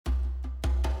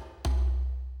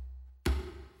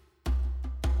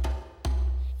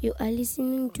You are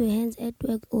listening to Hands at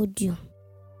Work audio.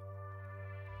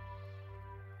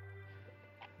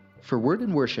 For Word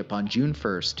and Worship on June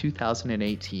 1st,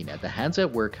 2018 at the Hands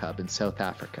at Work Hub in South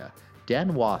Africa,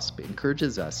 Dan Waspe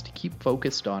encourages us to keep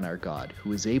focused on our God,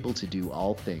 who is able to do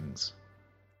all things.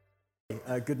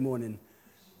 Good morning.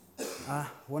 I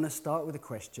want to start with a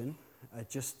question,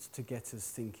 just to get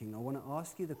us thinking. I want to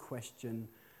ask you the question,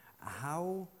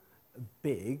 how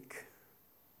big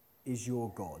is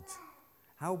your God?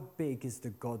 How big is the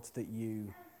God that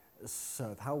you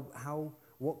serve?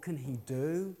 What can he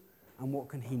do and what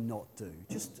can he not do?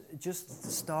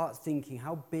 Just start thinking,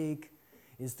 how big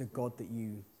is the God that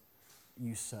you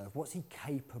serve? What's he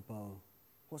capable?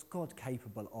 What's God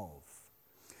capable of?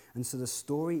 And so the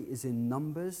story is in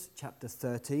Numbers chapter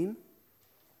 13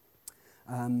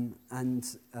 and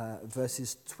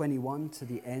verses 21 to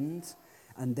the end,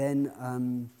 and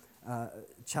then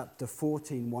chapter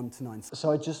 14, 1 to 9.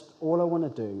 So all I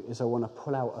want to do is I want to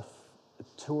pull out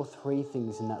two or three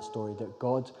things in that story that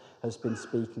God has been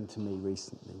speaking to me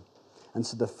recently. And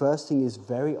so the first thing is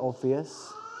very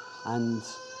obvious,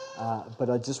 but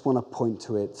I just want to point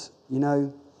to it. You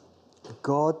know,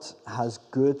 God has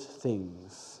good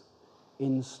things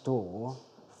in store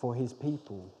for his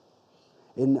people.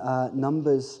 In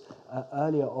Numbers,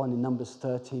 earlier on in Numbers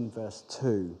 13, verse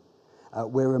 2,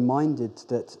 we're reminded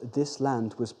that this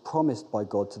land was promised by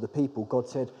God to the people. God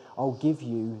said, I'll give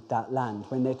you that land.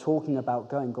 When they're talking about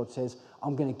going, God says,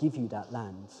 I'm going to give you that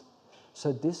land.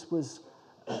 So this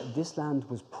land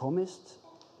was promised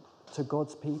to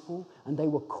God's people, and they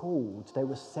were called, they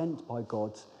were sent by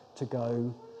God to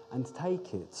go and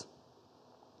take it.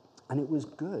 And it was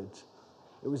good.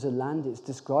 It was a land, it's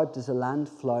described as a land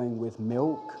flowing with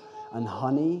milk and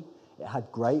honey. It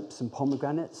had grapes and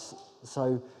pomegranates.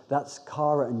 So that's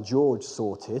Cara and George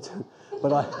sorted.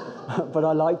 But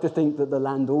I like to think that the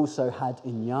land also had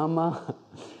inyama,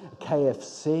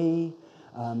 KFC,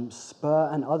 Spur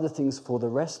and other things for the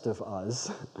rest of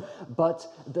us. But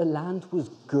the land was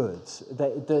good.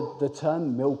 The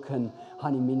term milk and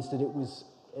honey means that it was,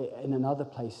 in another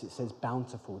place it says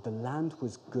bountiful. The land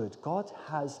was good. God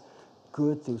has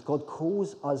good things. God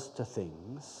calls us to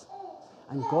things,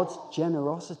 and God's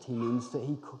generosity means that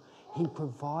he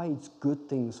provides good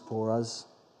things for us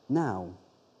now.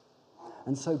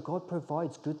 And so God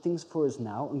provides good things for us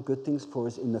now and good things for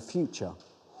us in the future.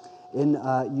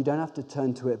 You don't have to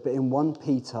turn to it, but in 1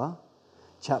 Peter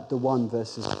chapter 1,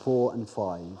 verses 4 and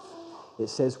 5, it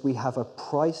says, we have a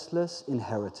priceless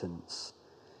inheritance,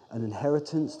 an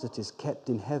inheritance that is kept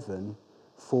in heaven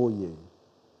for you.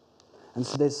 And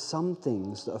so there's some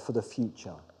things that are for the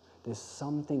future. There's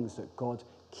some things that God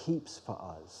keeps for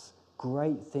us,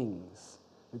 great things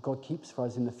that God keeps for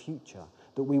us in the future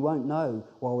that we won't know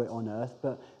while we're on earth,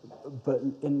 but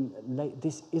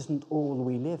this isn't all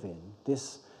we live in.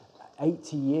 This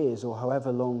 80 years or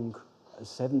however long,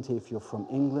 70 if you're from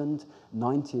England,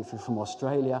 90 if you're from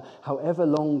Australia, however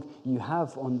long you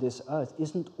have on this earth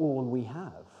isn't all we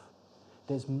have.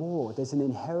 There's more. There's an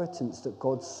inheritance that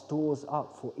God stores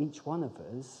up for each one of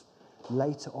us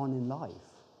later on in life,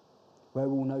 where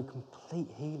we'll know complete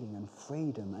healing and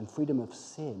freedom of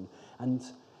sin, and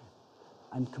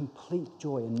complete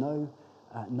joy, and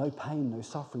no pain, no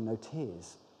suffering, no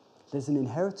tears. There's an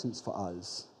inheritance for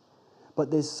us. But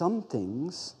there's some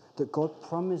things that God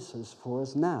promises for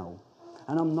us now.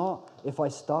 And I'm not, if I'm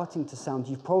starting to sound,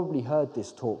 you've probably heard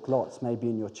this talk lots, maybe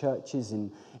in your churches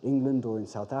in England or in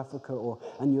South Africa,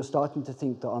 and you're starting to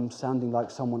think that I'm sounding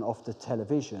like someone off the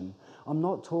television. I'm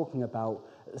not talking about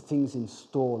things in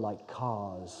store like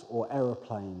cars or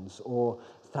aeroplanes or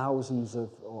thousands of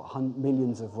or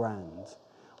millions of rand.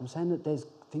 I'm saying that there's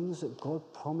things that God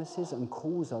promises and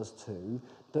calls us to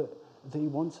that he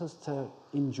wants us to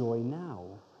enjoy now.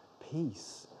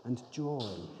 Peace and joy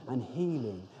and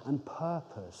healing and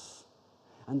purpose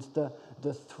and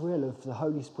the thrill of the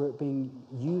Holy Spirit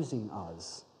using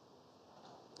us.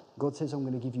 God says, I'm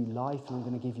going to give you life, and I'm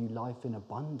going to give you life in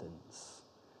abundance.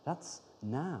 That's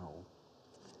now.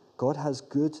 God has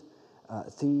good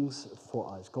things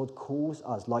for us. God calls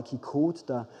us, like he called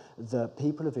the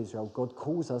people of Israel, God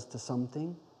calls us to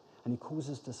something, and he calls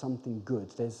us to something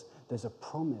good. There's a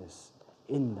promise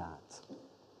in that.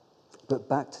 But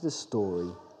back to the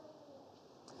story.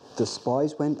 The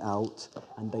spies went out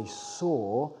and they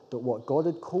saw that what God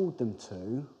had called them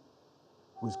to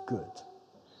was good.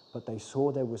 But they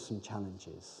saw there were some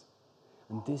challenges.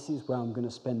 And this is where I'm going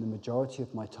to spend the majority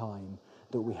of my time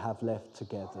that we have left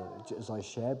together, as I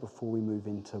share before we move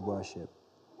into worship,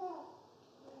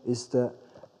 is that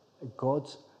God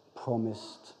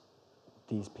promised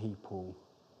these people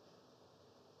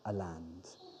a land.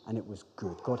 and it was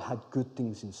good. God had good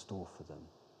things in store for them.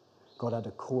 God had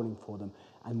a calling for them.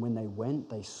 And when they went,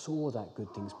 they saw that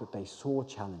good things, but they saw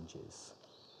challenges.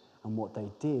 And what they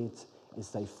did is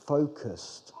they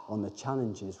focused on the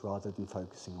challenges rather than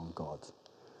focusing on God.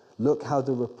 Look how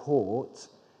the report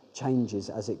changes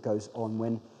as it goes on.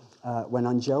 When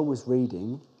Angel was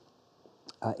reading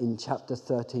in chapter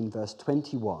 13, verse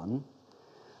 21,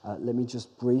 let me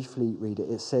just briefly read it.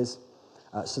 It says,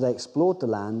 so they explored the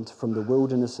land from the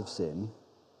wilderness of Sin.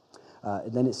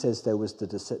 Then it says there was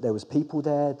people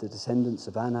there, the descendants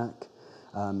of Anak,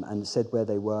 and it said where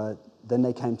they were. Then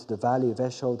they came to the valley of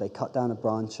Eshol. They cut down a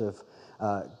branch of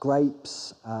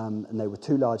grapes, and they were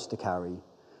too large to carry.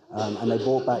 And they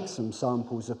brought back some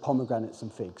samples of pomegranates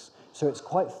and figs. So it's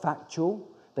quite factual.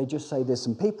 They just say there's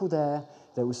some people there,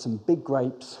 there was some big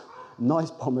grapes, nice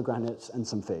pomegranates, and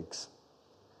some figs.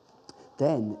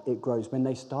 Then it grows. When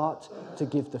they start to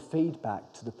give the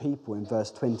feedback to the people in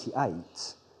verse 28,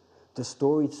 the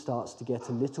story starts to get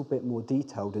a little bit more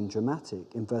detailed and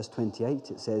dramatic. In verse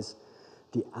 28, it says,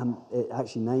 it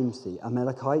actually names the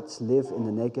Amalekites live in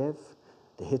the Negev,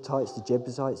 the Hittites, the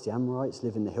Jebusites, the Amorites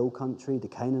live in the hill country, the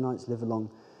Canaanites live along,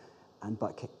 and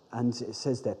it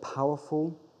says they're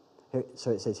powerful.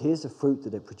 So it says, here's the fruit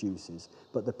that it produces,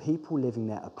 but the people living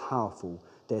there are powerful.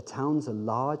 Their towns are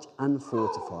large and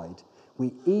fortified.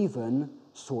 We even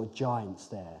saw giants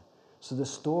there. So the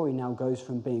story now goes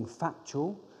from being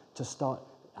factual to start,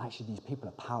 actually these people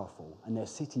are powerful and their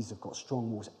cities have got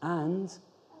strong walls, and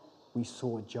we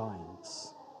saw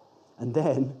giants. And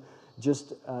then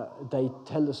they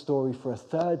tell the story for a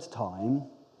third time.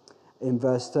 In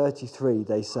verse 33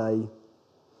 they say,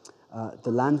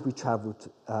 the land we travelled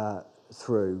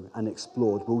through and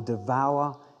explored will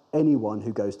devour anyone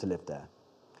who goes to live there.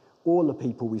 All the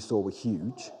people we saw were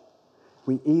huge.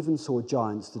 We even saw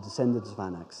giants, the descendants of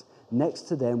Anak. Next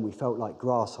to them we felt like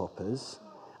grasshoppers,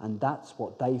 and that's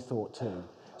what they thought too.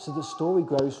 So the story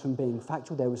grows from being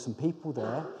factual. There were some people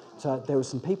there. So there were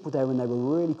some people there and they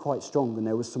were really quite strong, and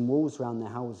there was some walls around their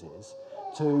houses,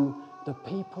 to the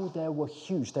people there were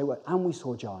huge. And we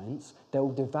saw giants. They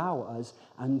will devour us,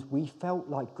 and we felt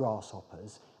like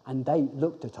grasshoppers, and they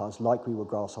looked at us like we were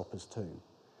grasshoppers too.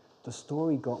 The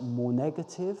story got more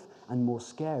negative and more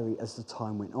scary as the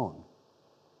time went on.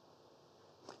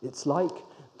 It's like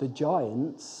the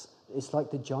giants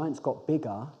got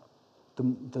bigger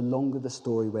the longer the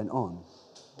story went on.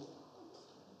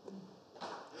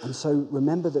 And so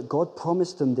remember that God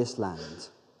promised them this land.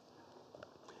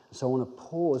 So I want to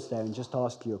pause there and just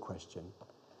ask you a question.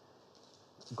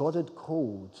 God had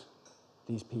called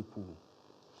these people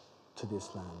to this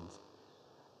land.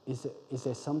 Is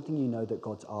there something you know that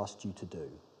God's asked you to do?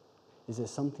 Is there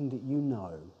something that you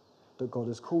know that God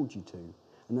has called you to?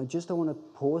 And I want to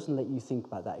pause and let you think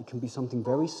about that. It can be something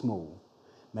very small.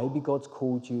 Maybe God's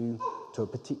called you to a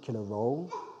particular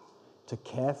role, to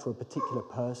care for a particular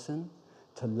person,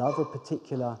 to love a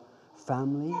particular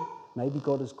family. Maybe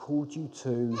God has called you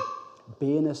to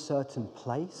be in a certain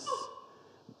place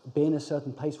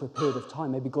for a period of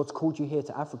time. Maybe God's called you here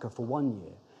to Africa for 1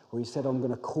 year, or he said, I'm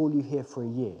going to call you here for a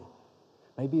year.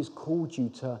 Maybe he's called you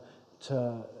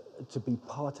to be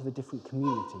part of a different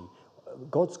community.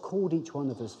 God's called each one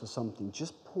of us for something.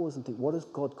 Just pause and think, what has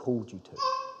God called you to?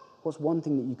 What's one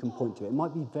thing that you can point to? It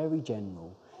might be very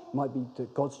general. It might be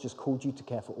that God's just called you to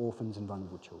care for orphans and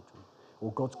vulnerable children.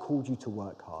 Or God's called you to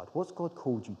work hard. What's God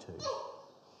called you to?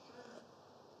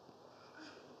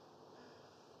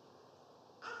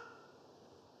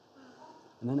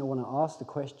 And then I want to ask the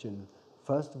question,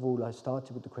 first of all, I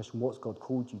started with the question, what's God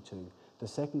called you to? The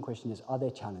second question is, are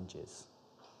there challenges?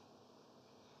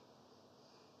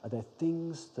 Are there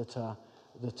things that are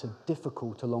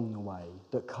difficult along the way,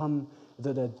 that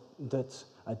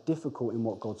are difficult in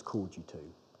what God's called you to?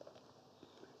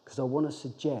 Because I want to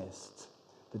suggest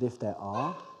that if there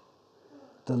are,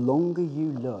 the longer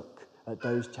you look at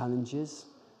those challenges,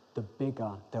 the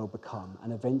bigger they'll become.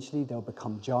 And eventually they'll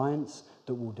become giants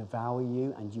that will devour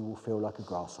you and you will feel like a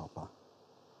grasshopper.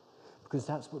 Because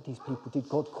that's what these people did.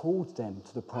 God called them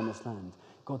to the promised land.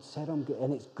 God said, I'm good,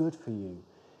 and it's good for you.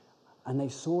 And they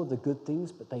saw the good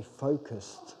things, but they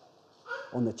focused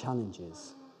on the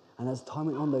challenges. And as time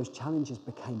went on, those challenges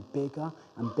became bigger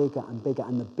and bigger and bigger.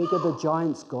 And the bigger the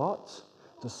giants got,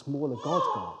 the smaller God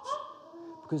got.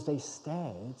 Because they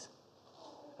stared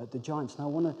at the giants.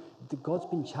 Now, God's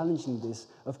been challenging this.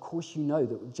 Of course, you know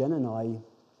that Jen and I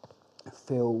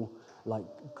feel like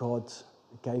God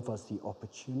gave us the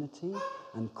opportunity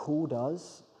and called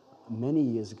us many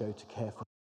years ago to care for.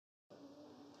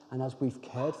 And as we've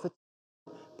cared for,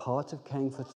 part of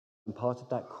caring for and part of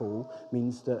that call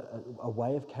means that a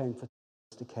way of caring for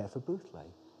is to care for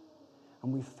Boothleigh.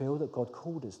 And we feel that God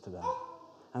called us to that.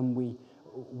 And we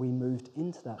moved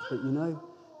into that. But you know,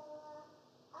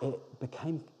 it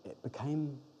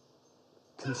became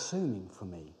consuming for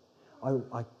me.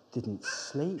 I didn't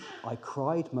sleep. I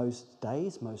cried most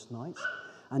days, most nights.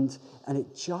 And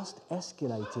it just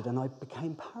escalated, and I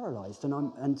became paralyzed.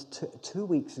 And 2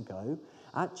 weeks ago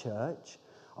at church,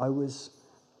 I was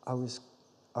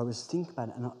thinking about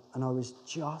it, and I was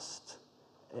just,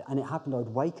 and it happened. I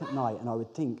would wake at night, and I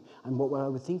would think, and what I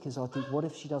would think is, what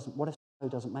if Joe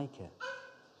doesn't make it?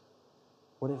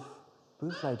 What if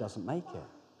Boufflé doesn't make it?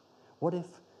 What if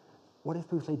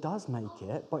Boufflé does make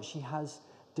it, but she has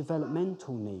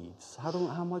developmental needs? How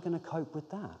am I going to cope with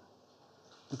that?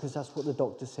 Because that's what the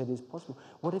doctor said is possible.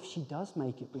 What if she does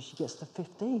make it, but she gets to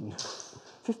 15?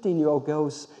 15-year-old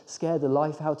girls scare the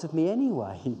life out of me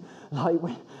anyway. Like,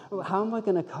 how am I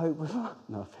going to cope with?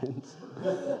 No offense.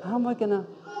 How am I going to,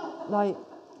 like,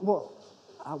 what?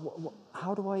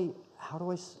 How do I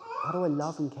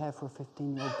love and care for a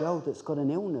 15-year-old girl that's got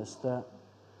an illness that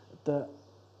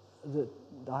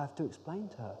I have to explain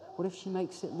to her? What if she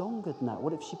makes it longer than that?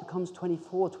 What if she becomes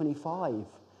 24, 25,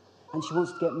 and she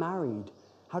wants to get married?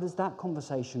 How does that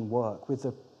conversation work with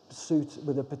a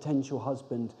potential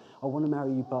husband? I want to marry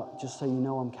you, but just so you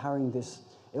know, I'm carrying this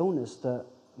illness that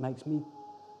makes me...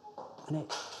 And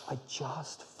I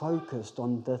just focused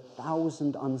on the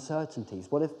 1,000 uncertainties.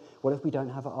 What if we don't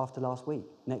have it after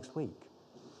next week?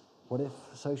 What if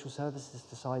social services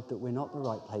decide that we're not the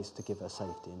right place to give her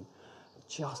safety in?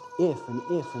 Just if and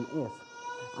if and if.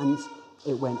 And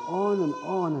it went on and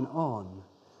on and on.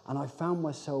 And I found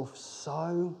myself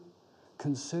so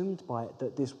consumed by it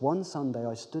that this one Sunday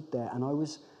I stood there, and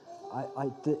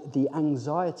the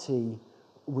anxiety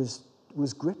was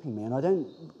gripping me. And I don't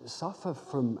suffer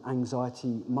from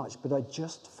anxiety much, but I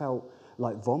just felt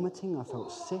like vomiting. I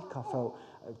felt sick. I felt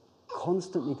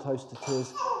constantly close to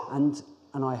tears. And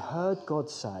I heard God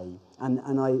say,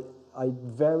 and I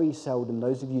very seldom,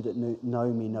 those of you that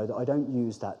know me know that I don't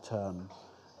use that term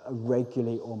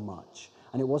regularly or much.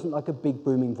 And it wasn't like a big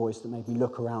booming voice that made me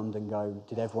look around and go,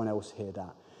 did everyone else hear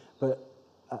that? But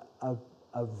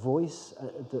a voice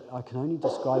that I can only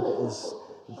describe it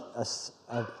as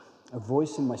a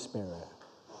voice in my spirit,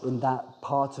 in that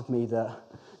part of me that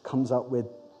comes up with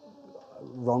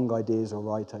wrong ideas or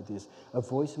right ideas. A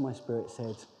voice in my spirit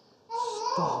said,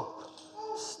 stop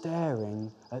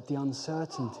staring at the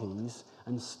uncertainties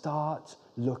and start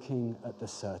looking at the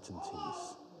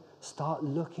certainties. Start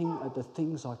looking at the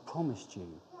things I promised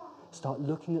you. Start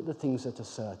looking at the things that are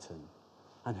certain.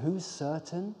 And who's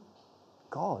certain?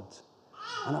 God.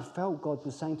 And I felt God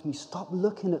was saying to me, stop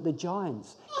looking at the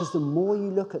giants, because the more you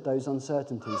look at those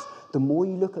uncertainties, the more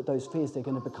you look at those fears, they're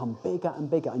going to become bigger and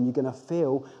bigger, and you're going to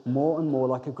feel more and more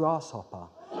like a grasshopper.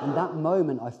 In that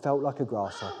moment, I felt like a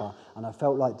grasshopper, and I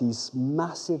felt like these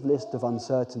massive list of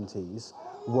uncertainties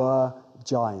were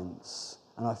giants,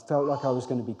 and I felt like I was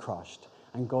going to be crushed.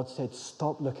 And God said,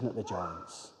 stop looking at the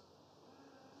giants.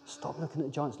 Stop looking at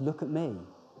the giants. Look at me.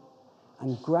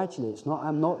 And gradually,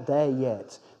 I'm not there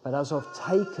yet, but as I've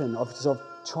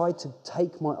tried to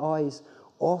take my eyes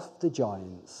off the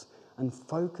giants and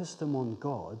focus them on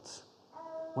God,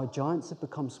 my giants have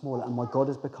become smaller and my God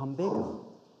has become bigger.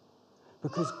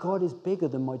 Because God is bigger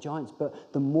than my giants,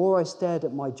 but the more I stared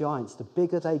at my giants, the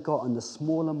bigger they got and the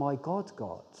smaller my God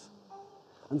got.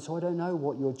 And so I don't know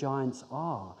what your giants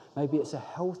are. Maybe it's a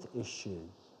health issue.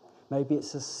 Maybe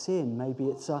it's a sin. Maybe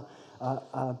it's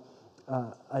an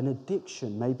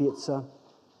addiction. Maybe it's a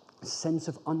sense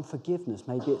of unforgiveness.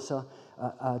 Maybe it's a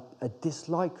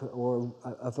dislike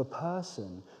of a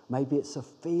person. Maybe it's a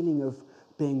feeling of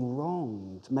being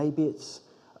wronged. Maybe it's,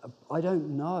 I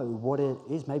don't know what it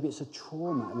is. Maybe it's a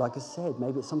trauma. Like I said,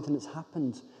 maybe it's something that's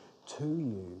happened to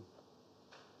you.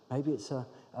 Maybe it's a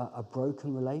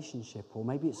broken relationship, or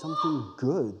maybe it's something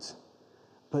good.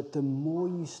 But the more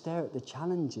you stare at the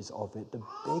challenges of it, the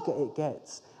bigger it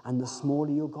gets and the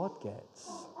smaller your God gets.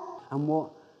 And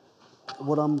what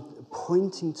I'm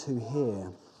pointing to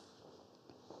here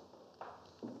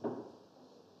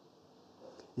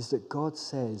is that God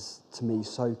says to me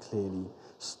so clearly,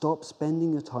 stop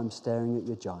spending your time staring at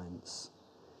your giants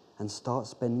and start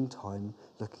spending time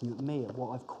looking at me, at what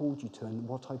I've called you to and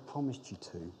what I promised you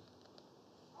to.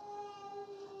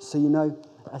 So, you know,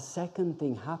 a second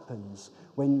thing happens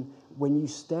when you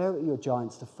stare at your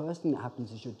giants. The first thing that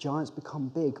happens is your giants become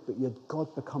big, but your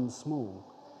God becomes small.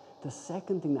 The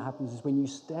second thing that happens is when you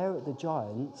stare at the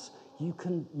giants,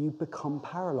 you become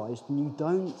paralyzed and you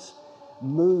don't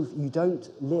move, you don't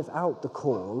live out the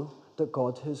call that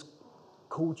God has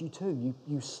called you to.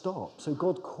 You stop. So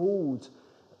God called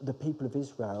the people of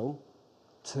Israel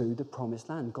to the promised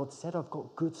land. God said, I've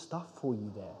got good stuff for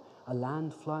you there, a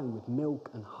land flowing with milk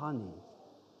and honey.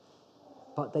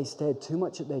 But they stared too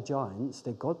much at their giants,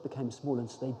 their God became small, and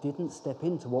so they didn't step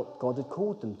into what God had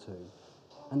called them to.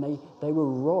 And they were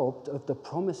robbed of the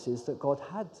promises that God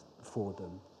had for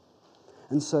them.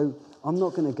 And so I'm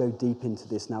not going to go deep into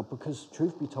this now because,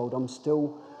 truth be told, I'm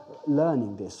still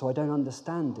learning this, so I don't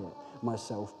understand it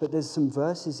myself. But there's some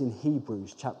verses in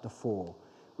Hebrews chapter 4,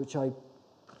 which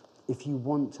if you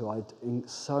want to, I'd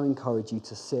so encourage you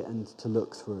to sit and to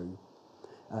look through.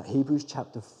 Hebrews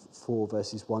chapter 4,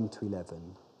 verses 1 to 11.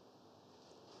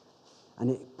 And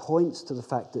it points to the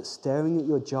fact that staring at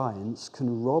your giants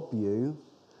can rob you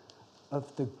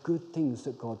of the good things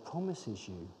that God promises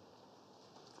you.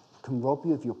 Can rob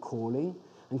you of your calling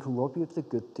and can rob you of the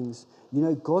good things. You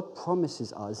know, God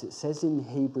promises us, it says in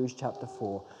Hebrews chapter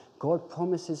 4, God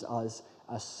promises us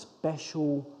a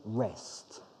special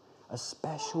rest, a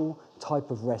special type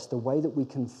of rest, a way that we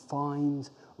can find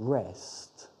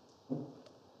rest.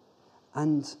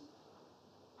 And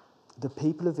the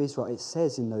people of Israel, it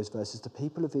says in those verses, the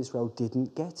people of Israel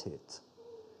didn't get it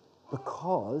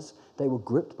because they were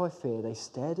gripped by fear. They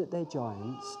stared at their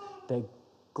giants.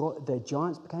 Their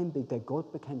giants became big, their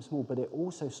God became small, but it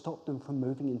also stopped them from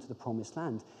moving into the promised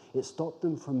land. It stopped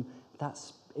them from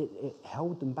it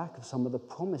held them back of some of the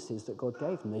promises that God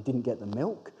gave them. They didn't get the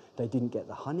milk, they didn't get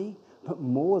the honey, but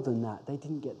more than that, they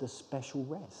didn't get the special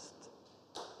rest.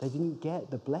 They didn't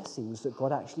get the blessings that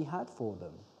God actually had for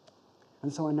them.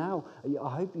 And so I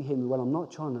hope you hear me well. I'm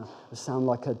not trying to sound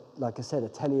like I said, a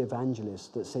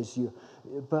televangelist that says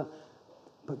but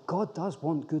God does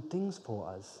want good things for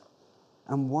us.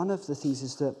 And one of the things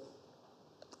is that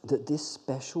this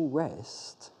special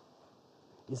rest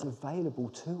is available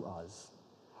to us.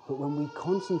 But when we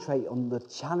concentrate on the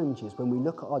challenges, when we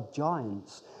look at our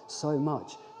giants so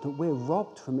much, that we're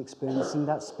robbed from experiencing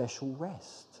that special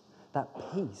rest, that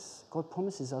peace. God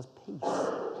promises us peace.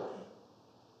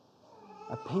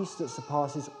 A peace that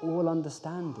surpasses all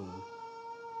understanding.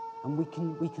 And we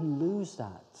can lose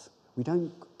that. We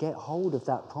don't get hold of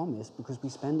that promise because we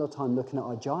spend our time looking at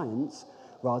our giants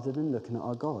rather than looking at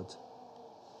our God.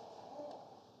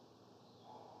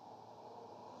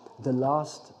 The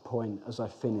last point as I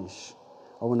finish,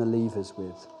 I want to leave us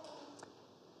with,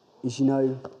 is,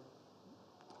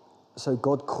 so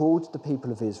God called the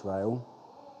people of Israel,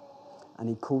 and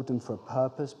he called them for a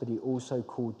purpose, but he also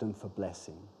called them for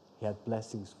blessing. He had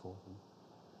blessings for them.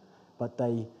 But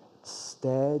they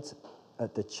stared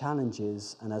at the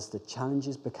challenges, and as the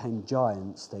challenges became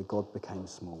giants, their God became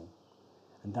small.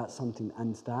 And that's something,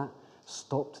 and that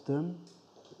stopped them,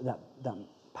 that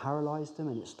paralyzed them,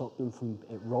 and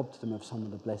it robbed them of some of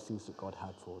the blessings that God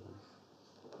had for them.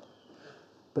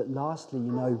 But lastly,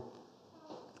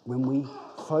 when we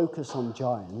focus on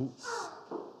giants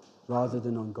rather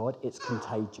than on God, it's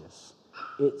contagious.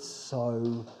 It's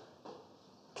so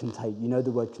contagious. You know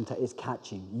the word contagious, it's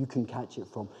catching. You can catch it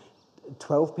from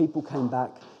 12 people came back,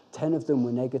 10 of them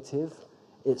were negative.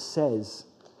 It says,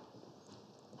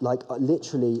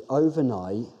 literally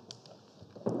overnight,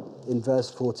 in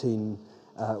verse 14,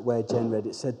 where Jen read,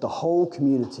 it said, the whole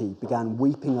community began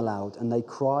weeping aloud, and they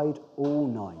cried all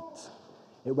night.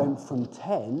 It went from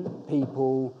 10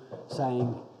 people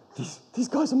saying, these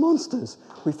guys are monsters,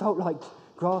 we felt like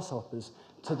grasshoppers,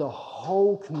 to the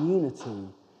whole community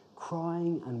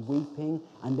crying and weeping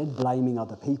and then blaming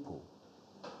other people.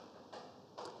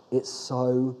 It's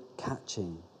so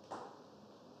catching.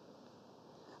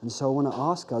 And so I want to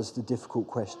ask us the difficult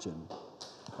question.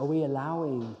 Are we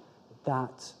allowing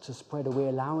that to spread? Are we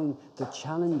allowing the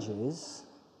challenges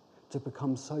to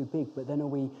become so big, but then are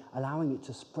we allowing it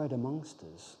to spread amongst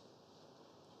us?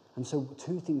 And so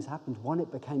two things happened. One, it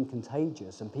became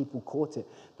contagious and people caught it.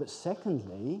 But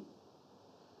secondly,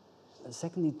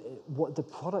 what the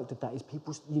product of that is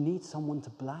you need someone to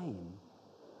blame.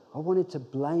 I wanted to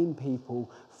blame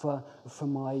people for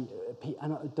my...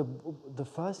 And the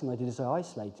first thing I did is I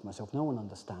isolated myself. No one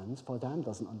understands. Father Dan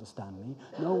doesn't understand me.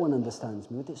 No one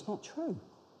understands me. It's not true.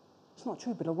 It's not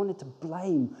true, but I wanted to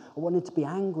blame. I wanted to be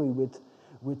angry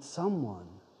with someone.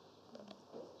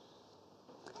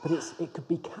 But it could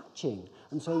be catching.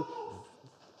 And so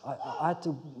I had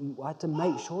to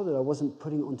make sure that I wasn't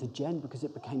putting it onto Jen because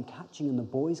it became catching and the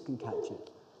boys can catch it.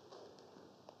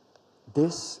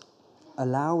 This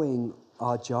allowing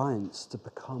our giants to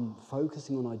become,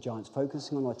 focusing on our giants,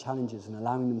 focusing on our challenges and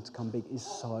allowing them to become big is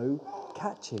so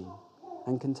catching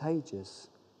and contagious.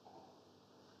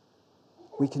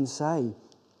 We can say,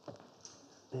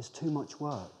 there's too much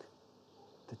work.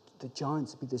 The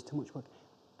giants are big, there's too much work.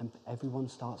 And everyone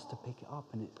starts to pick it up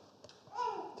and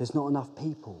there's not enough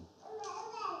people.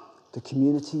 The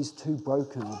community's too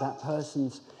broken, or that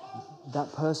person's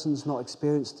not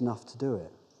experienced enough to do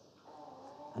it.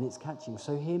 And it's catching.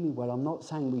 So hear me well, I'm not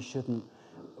saying we shouldn't,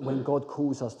 when God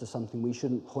calls us to something, we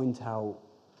shouldn't point out,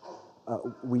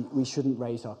 we shouldn't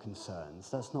raise our concerns.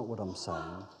 That's not what I'm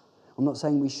saying. I'm not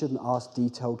saying we shouldn't ask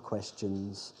detailed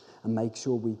questions and make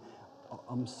sure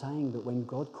I'm saying that when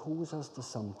God calls us to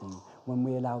something, when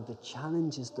we allow the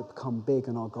challenges to become big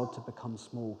and our God to become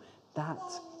small, that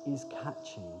is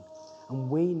catching. And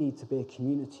we need to be a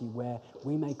community where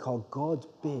we make our God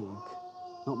big,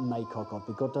 not make our God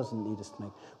big, God doesn't need us to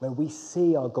make, where we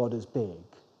see our God as big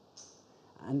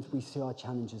and we see our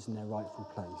challenges in their rightful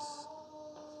place.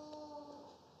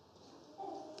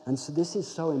 And so this is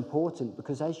so important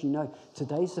because, as you know,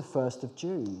 today's the 1st of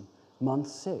June, month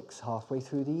 6, halfway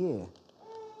through the year.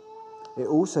 It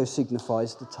also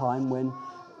signifies the time when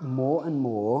more and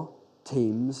more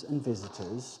teams and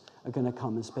visitors are going to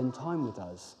come and spend time with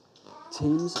us.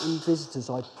 Teams and visitors,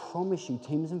 I promise you,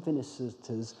 teams and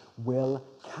visitors will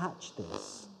catch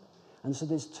this. And so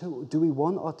there's two. Do we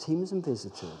want our teams and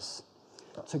visitors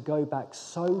to go back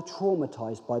so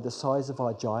traumatized by the size of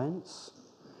our giants,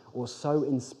 or so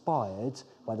inspired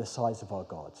by the size of our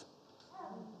God?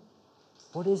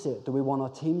 What is it that we want our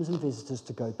teams and visitors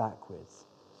to go back with?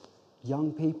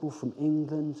 Young people from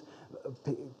England,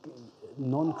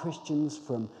 non-Christians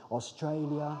from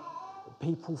Australia,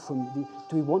 people from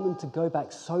do we want them to go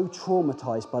back so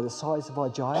traumatized by the size of our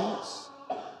giants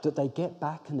that they get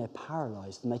back and they're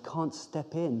paralyzed and they can't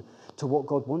step in to what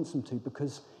God wants them to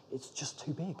because it's just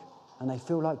too big and they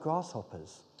feel like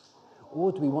grasshoppers?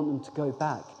 Or do we want them to go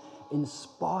back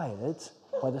inspired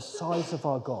by the size of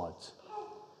our God?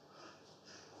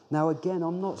 Now, again,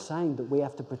 I'm not saying that we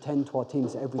have to pretend to our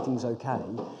teams that everything's okay.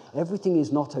 Everything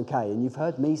is not okay, and you've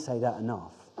heard me say that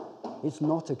enough. It's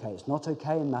not okay. It's not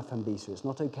okay in Mozambique. It's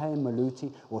not okay in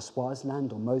Maluti or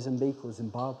Swaziland or Mozambique or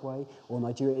Zimbabwe or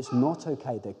Nigeria. It's not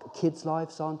okay. The kids'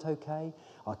 lives aren't okay.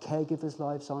 Our caregivers'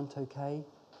 lives aren't okay.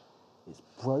 It's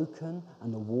broken,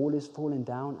 and the wall is falling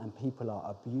down, and people are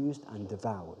abused and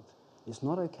devoured. It's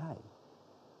not okay.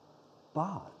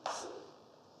 But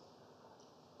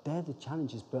they're the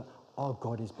challenges, but our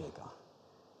God is bigger.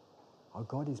 Our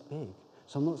God is big.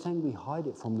 So I'm not saying we hide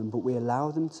it from them, but we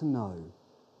allow them to know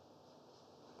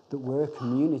that we're a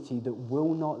community that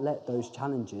will not let those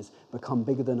challenges become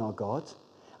bigger than our God,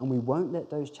 and we won't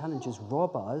let those challenges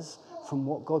rob us from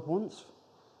what God wants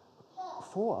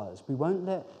for us. We won't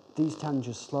let these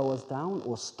challenges slow us down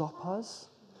or stop us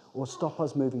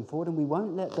moving forward, and we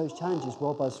won't let those challenges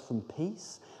rob us from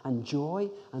peace and joy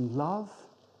and love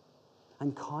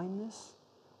and kindness.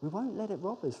 We won't let it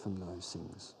rob us from those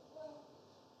things.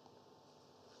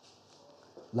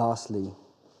 Lastly,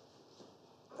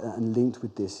 and linked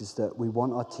with this, is that we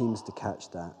want our teams to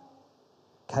catch that.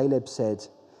 Caleb said,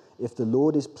 "If the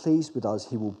Lord is pleased with us,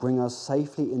 he will bring us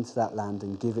safely into that land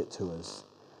and give it to us.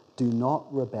 Do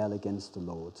not rebel against the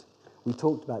Lord." We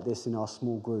talked about this in our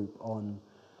small group on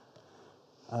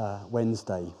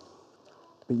Wednesday.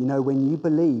 But you know, when you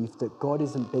believe that God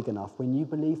isn't big enough, when you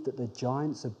believe that the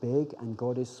giants are big and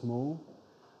God is small,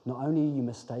 not only are you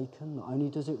mistaken, not only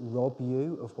does it rob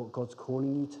you of what God's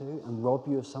calling you to and rob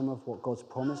you of some of what God's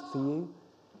promised for you,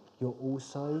 you're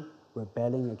also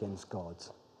rebelling against God.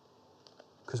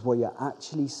 Because what you're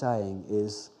actually saying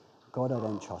is, God, I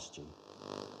don't trust you.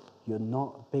 You're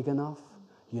not big enough,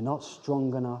 you're not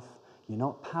strong enough, you're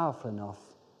not powerful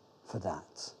enough for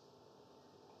that.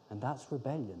 And that's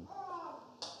rebellion.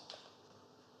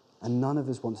 And none of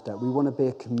us want to do that. We want to be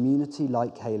a community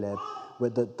like Caleb,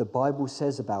 where the Bible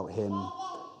says about him,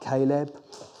 Caleb,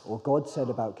 or God said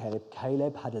about Caleb,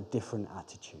 Caleb had a different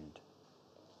attitude.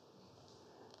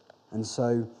 And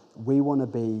so we want to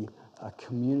be a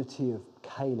community of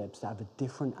Calebs that have a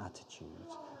different attitude,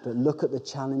 that look at the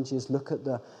challenges, look at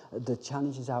the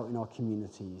challenges out in our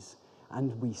communities,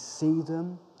 and we see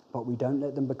them, but we don't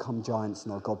let them become giants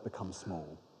and our God becomes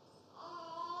small.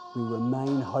 We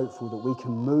remain hopeful that we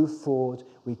can move forward,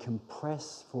 we can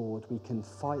press forward, we can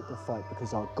fight the fight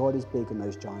because our God is big and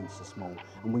those giants are small,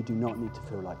 and we do not need to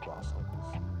feel like grasshoppers.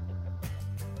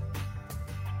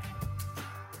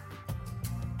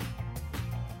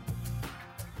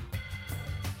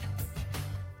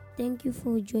 Thank you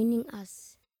for joining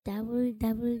us.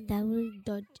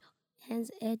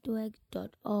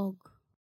 www.handsatwork.org